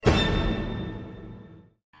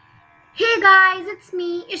Hey guys, it's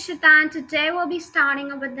me, Ishita, and today we'll be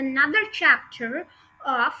starting with another chapter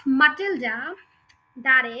of Matilda.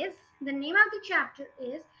 That is, the name of the chapter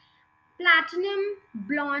is Platinum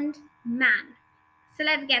Blonde Man. So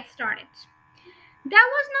let's get started. There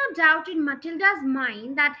was no doubt in Matilda's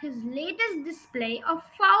mind that his latest display of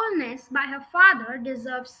foulness by her father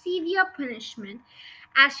deserved severe punishment.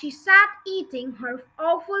 As she sat eating her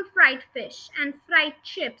awful fried fish and fried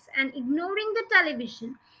chips and ignoring the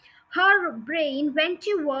television, her brain went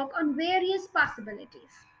to work on various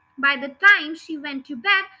possibilities. By the time she went to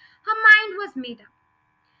bed, her mind was made up.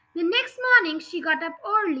 The next morning, she got up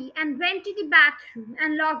early and went to the bathroom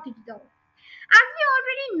and locked the door. As we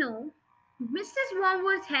already know, Mrs.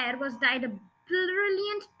 Wormwood's hair was dyed a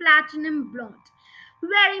brilliant platinum blonde,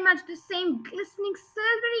 very much the same glistening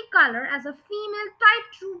silvery color as a female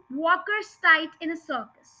tightrope walker's tight in a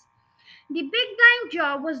circus. The big dyeing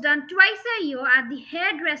job was done twice a year at the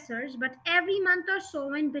hairdresser's, but every month or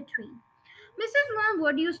so in between. Mrs.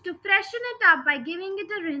 Wormwood used to freshen it up by giving it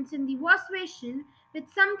a rinse in the wash basin with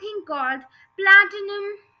something called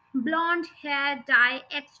platinum blonde hair dye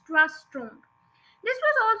extra strong. This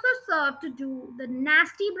was also served to do the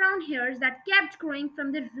nasty brown hairs that kept growing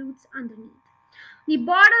from the roots underneath. The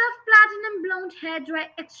bottle of platinum blonde hair dye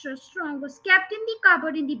extra strong was kept in the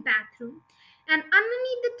cupboard in the bathroom, and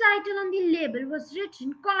underneath the title on the label was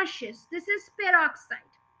written cautious, this is peroxide.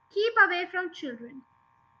 Keep away from children.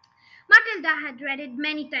 Matilda had read it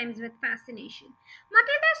many times with fascination.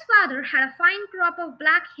 Matilda's father had a fine crop of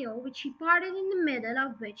black hair which he parted in the middle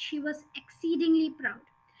of which he was exceedingly proud.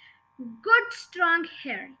 Good strong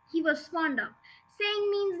hair he was fond of.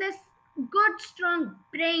 Saying means this good strong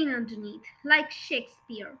brain underneath, like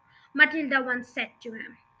Shakespeare, Matilda once said to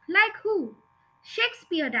him. Like who?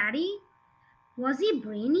 Shakespeare, Daddy. Was he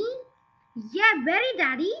brainy? Yeah, very,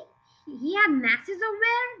 Daddy. He had masses of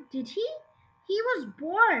hair, did he? He was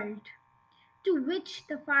bald. To which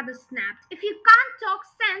the father snapped, if you can't talk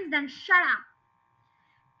sense, then shut up.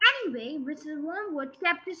 Anyway, Mr. Wormwood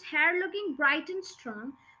kept his hair looking bright and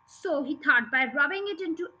strong, so he thought by rubbing it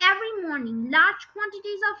into every morning large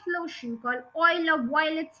quantities of lotion called oil of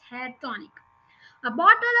violet's hair tonic. A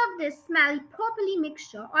bottle of this smelly purpley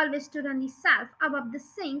mixture always stood on the shelf above the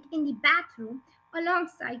sink in the bathroom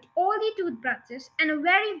alongside all the toothbrushes, and a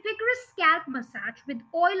very vigorous scalp massage with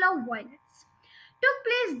oil of violets took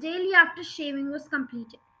place daily after shaving was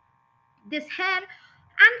completed. This hair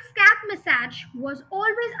and scalp massage was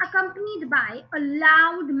always accompanied by a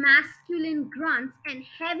loud masculine grunts and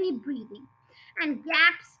heavy breathing and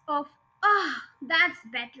gaps of that's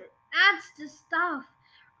better, that's the stuff,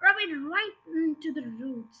 rub it right into the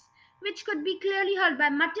roots, which could be clearly heard by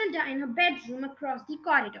Matilda in her bedroom across the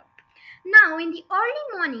corridor. Now, in the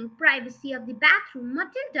early morning privacy of the bathroom,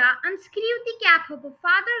 Matilda unscrewed the cap of her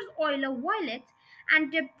father's oil of violets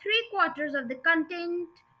and dipped three quarters of the content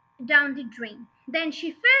down the drain. Then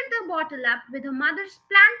she filled the bottle up with her mother's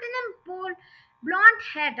Plantinum blonde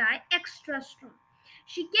hair dye extra strong.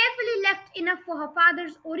 She carefully left enough for her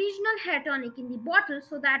father's original hair tonic in the bottle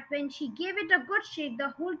so that when she gave it a good shake, the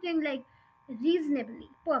whole thing like reasonably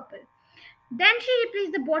purple. Then she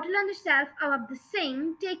replaced the bottle on the shelf above the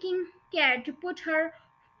sink, taking care to put her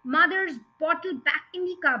mother's bottle back in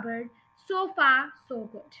the cupboard. So far, so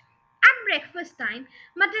good. At breakfast time,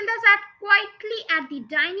 Matilda sat quietly at the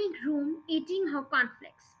dining room eating her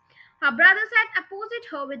cornflakes. Her brother sat opposite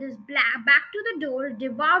her with his back to the door,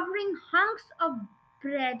 devouring hunks of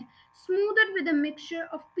bread smoothed with a mixture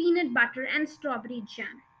of peanut butter and strawberry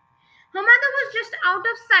jam. Her mother was just out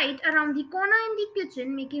of sight around the corner in the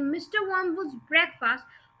kitchen making Mr. Wormwood's breakfast,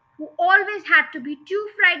 who always had to be two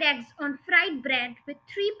fried eggs on fried bread with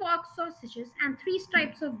three pork sausages and three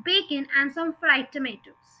stripes of bacon and some fried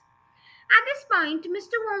tomatoes. At this point,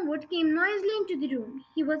 Mr. Wormwood came noisily into the room.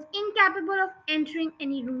 He was incapable of entering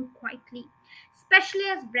any room quietly, especially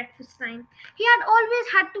at breakfast time. He had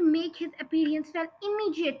always had to make his appearance felt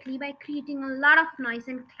immediately by creating a lot of noise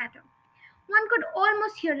and clatter. One could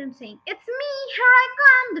almost hear him saying, it's me, here I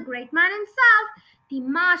come, the great man himself, the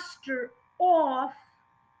master of,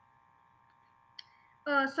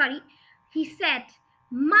 sorry, he said,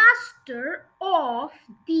 master of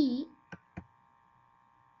the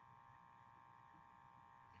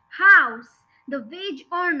house, the wage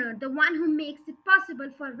earner, the one who makes it possible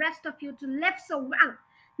for the rest of you to live so well.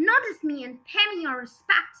 Notice me and pay me your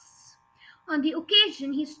respects. On the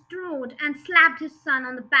occasion, he strode and slapped his son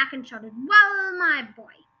on the back and shouted, well, my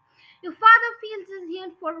boy, your father feels he's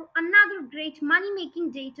here for another great money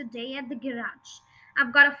making day today at the garage.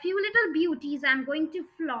 I've got a few little beauties I'm going to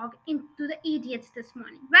flog into the idiots this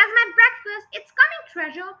morning. Where's my breakfast? It's coming,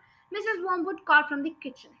 treasure, Mrs. Wormwood called from the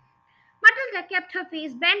kitchen. Matilda kept her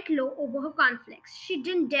face bent low over her cornflakes. She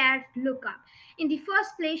didn't dare look up. In the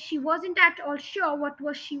first place, she wasn't at all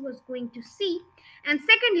sure she was going to see, and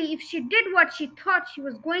secondly, if she did what she thought she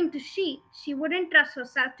was going to see, she wouldn't trust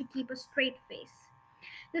herself to keep a straight face.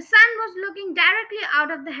 The son was looking directly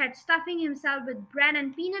out of the head, stuffing himself with bread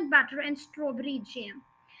and peanut butter and strawberry jam.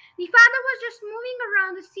 The father was just moving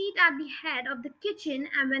around the seat at the head of the kitchen,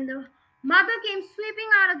 and when the mother came sweeping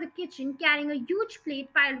out of the kitchen carrying a huge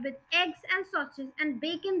plate piled with eggs and sausages and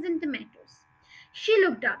bacons and tomatoes. She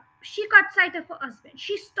looked up. She caught sight of her husband.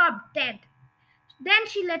 She stopped dead. Then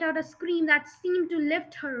she let out a scream that seemed to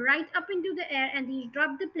lift her right up into the air, and he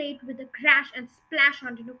dropped the plate with a crash and splash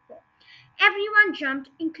onto the floor. Everyone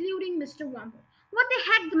jumped, including Mr. Womble. "What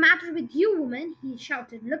the heck the matter with you, woman?" he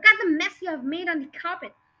shouted. "Look at the mess you have made on the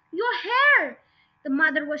carpet. Your hair!" The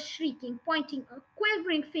mother was shrieking, pointing a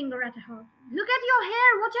quivering finger at her. "Look at your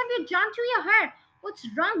hair! What have you done to your hair? What's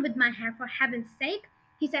wrong with my hair, for heaven's sake?"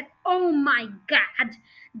 He said, "Oh my God!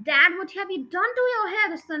 Dad, what have you done to your hair?"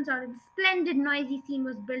 The son shouted. The splendid, noisy scene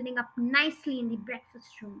was building up nicely in the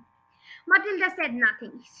breakfast room. Matilda said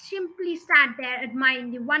nothing. She simply sat there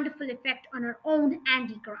admiring the wonderful effect on her own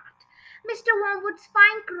handicraft. Mr. Wormwood's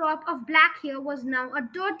fine crop of black hair was now a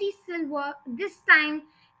dirty silver, this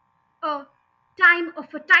a time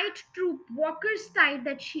of a tight troop walker's tie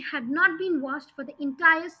that she had not been washed for the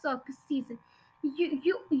entire circus season.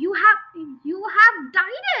 You have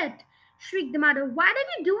dyed it!" shrieked the mother. "Why did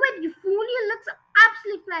you do it, you fool? You look so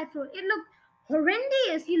absolutely frightful. It looked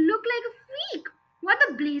horrendous. You look like a freak. What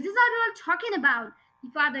the blazes are you all talking about?" the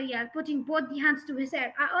father yelled, putting both the hands to his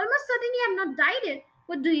head. "I almost certainly have not dyed it."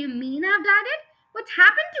 "What do you mean I've dyed it? What's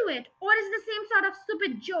happened to it? Or is it the same sort of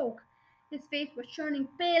stupid joke?" His face was turning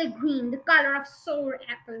pale green, the color of sour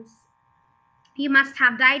apples. "You must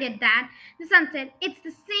have dyed it, Dad," the son said. "It's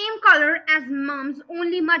the same color as Mom's,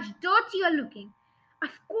 only much dirtier looking."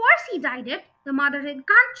 "Of course he dyed it," the mother said.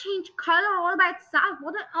 "Can't change color all by itself.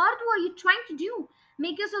 What on earth were you trying to do?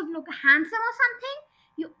 Make yourself look handsome or something?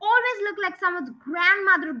 You always look like someone's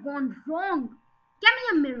grandmother gone wrong. Get me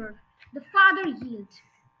a mirror." The father yelled.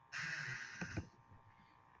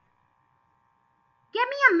 "Get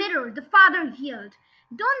me a mirror," the father yelled.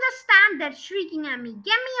 "Don't just stand there shrieking at me.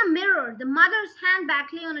 Get me a mirror." The mother's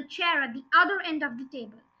handbag lay on a chair at the other end of the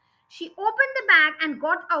table. She opened the bag and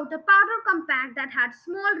got out a powder compact that had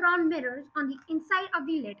small round mirrors on the inside of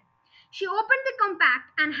the lid. She opened the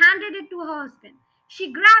compact and handed it to her husband.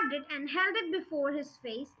 She grabbed it and held it before his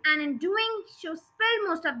face, and in doing so spilled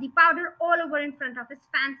most of the powder all over in front of his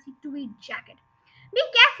fancy tweed jacket. "Be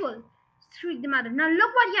careful!" shrieked the mother. "Now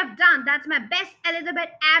look what you have done. That's my best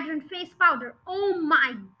Elizabeth Adrian face powder." "Oh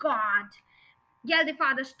my God!" yelled the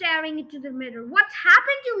father, staring into the mirror. "What's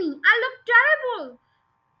happened to me? I look terrible.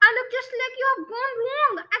 I look just like you have gone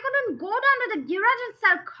wrong. I couldn't go down to the garage and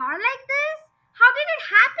sell car like this. How did it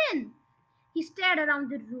happen?" He stared around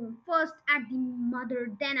the room, first at the mother,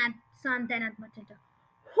 then at son, then at Matilda.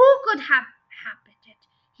 "Who could have happened it?"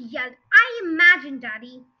 he yelled. "I imagine,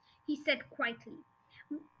 Daddy," he said quietly.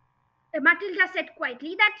 Matilda said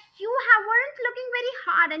quietly that weren't looking very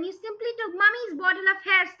hard and you simply took Mummy's bottle of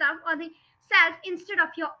hair stuff or the self instead of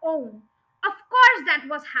your own. "Of course that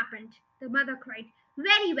was happened," the mother cried.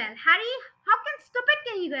 "Very well, Harry. How stupid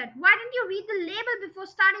can you get? Why didn't you read the label before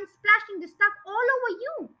starting splashing the stuff all over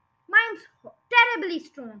you? Mine's terribly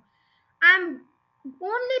strong. I'm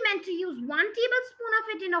only meant to use 1 tablespoon of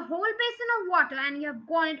it in a whole basin of water, and you have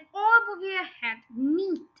gone it all over your head.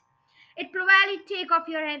 Neat. It probably take off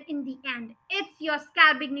your head in the end. It's your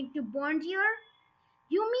scalp beginning to burn, dear."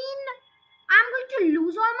 "You mean I'm going to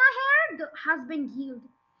lose all my hair?" the husband yelled.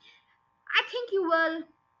 "I think you will,"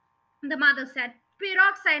 the mother said.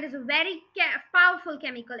 "Peroxide is a very powerful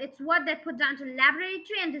chemical. It's what they put down to the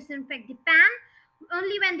laboratory and disinfect the pan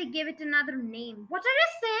only when they give it another name." "What are you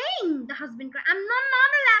saying?" the husband cried. "I'm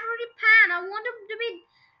not a laboratory pan. I want it to be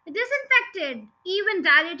disinfected, even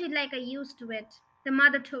diluted like I used to it." The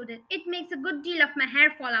mother told it. "It makes a good deal of my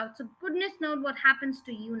hair fall out, so goodness knows what happens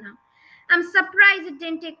to you now. I'm surprised it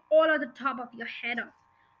didn't take all of the top of your head off."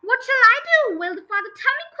 "What shall I do?" wailed the father.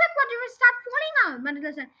 "Tell me quick what will start falling out."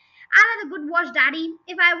 Matilda said, "I'll have a good wash, Daddy.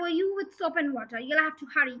 If I were you, with soap and water. You'll have to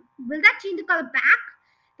hurry." "Will that change the color back?"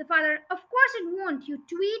 The father, "Of course it won't, you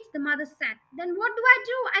tweet," the mother said. "Then what do I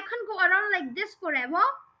do? I can't go around like this forever."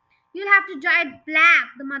 "You'll have to dye it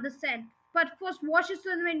black," the mother said. "But first wash it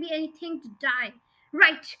so there won't be anything to dye."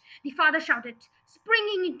 "Right," the father shouted,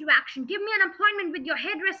 springing into action. "Give me an appointment with your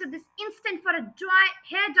hairdresser this instant for a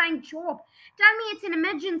hair dyeing job. Tell me it's an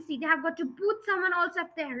emergency. They have got to boot someone else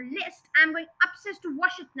off their list. I'm going upstairs to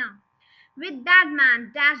wash it now." With that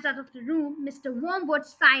man dashed out of the room, Mr. Wormwood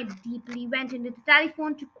sighed deeply, went into the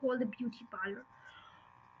telephone to call the beauty parlor.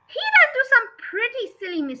 He does do some pretty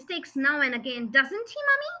silly mistakes now and again, doesn't he,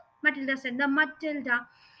 Mummy? Matilda said.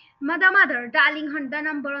 Mother, dialing her the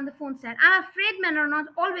number on the phone said, I'm afraid men are not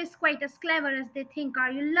always quite as clever as they think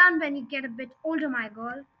are. You learn when you get a bit older, my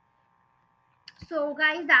girl. So,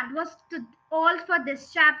 guys, that was all for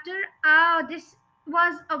this chapter. This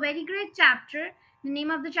was a very great chapter. The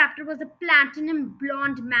name of the chapter was The Platinum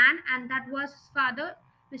Blonde Man, and that was his father,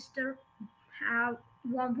 Mr. Uh,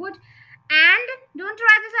 Wormwood. And don't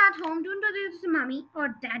try this at home. Don't do this to mommy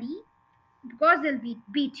or daddy because they'll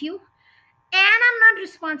beat you. And I'm not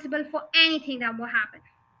responsible for anything that will happen.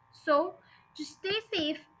 So just stay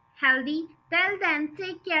safe, healthy. Till then,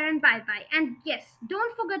 take care and bye bye. And yes,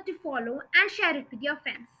 don't forget to follow and share it with your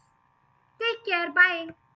friends. Take care. Bye.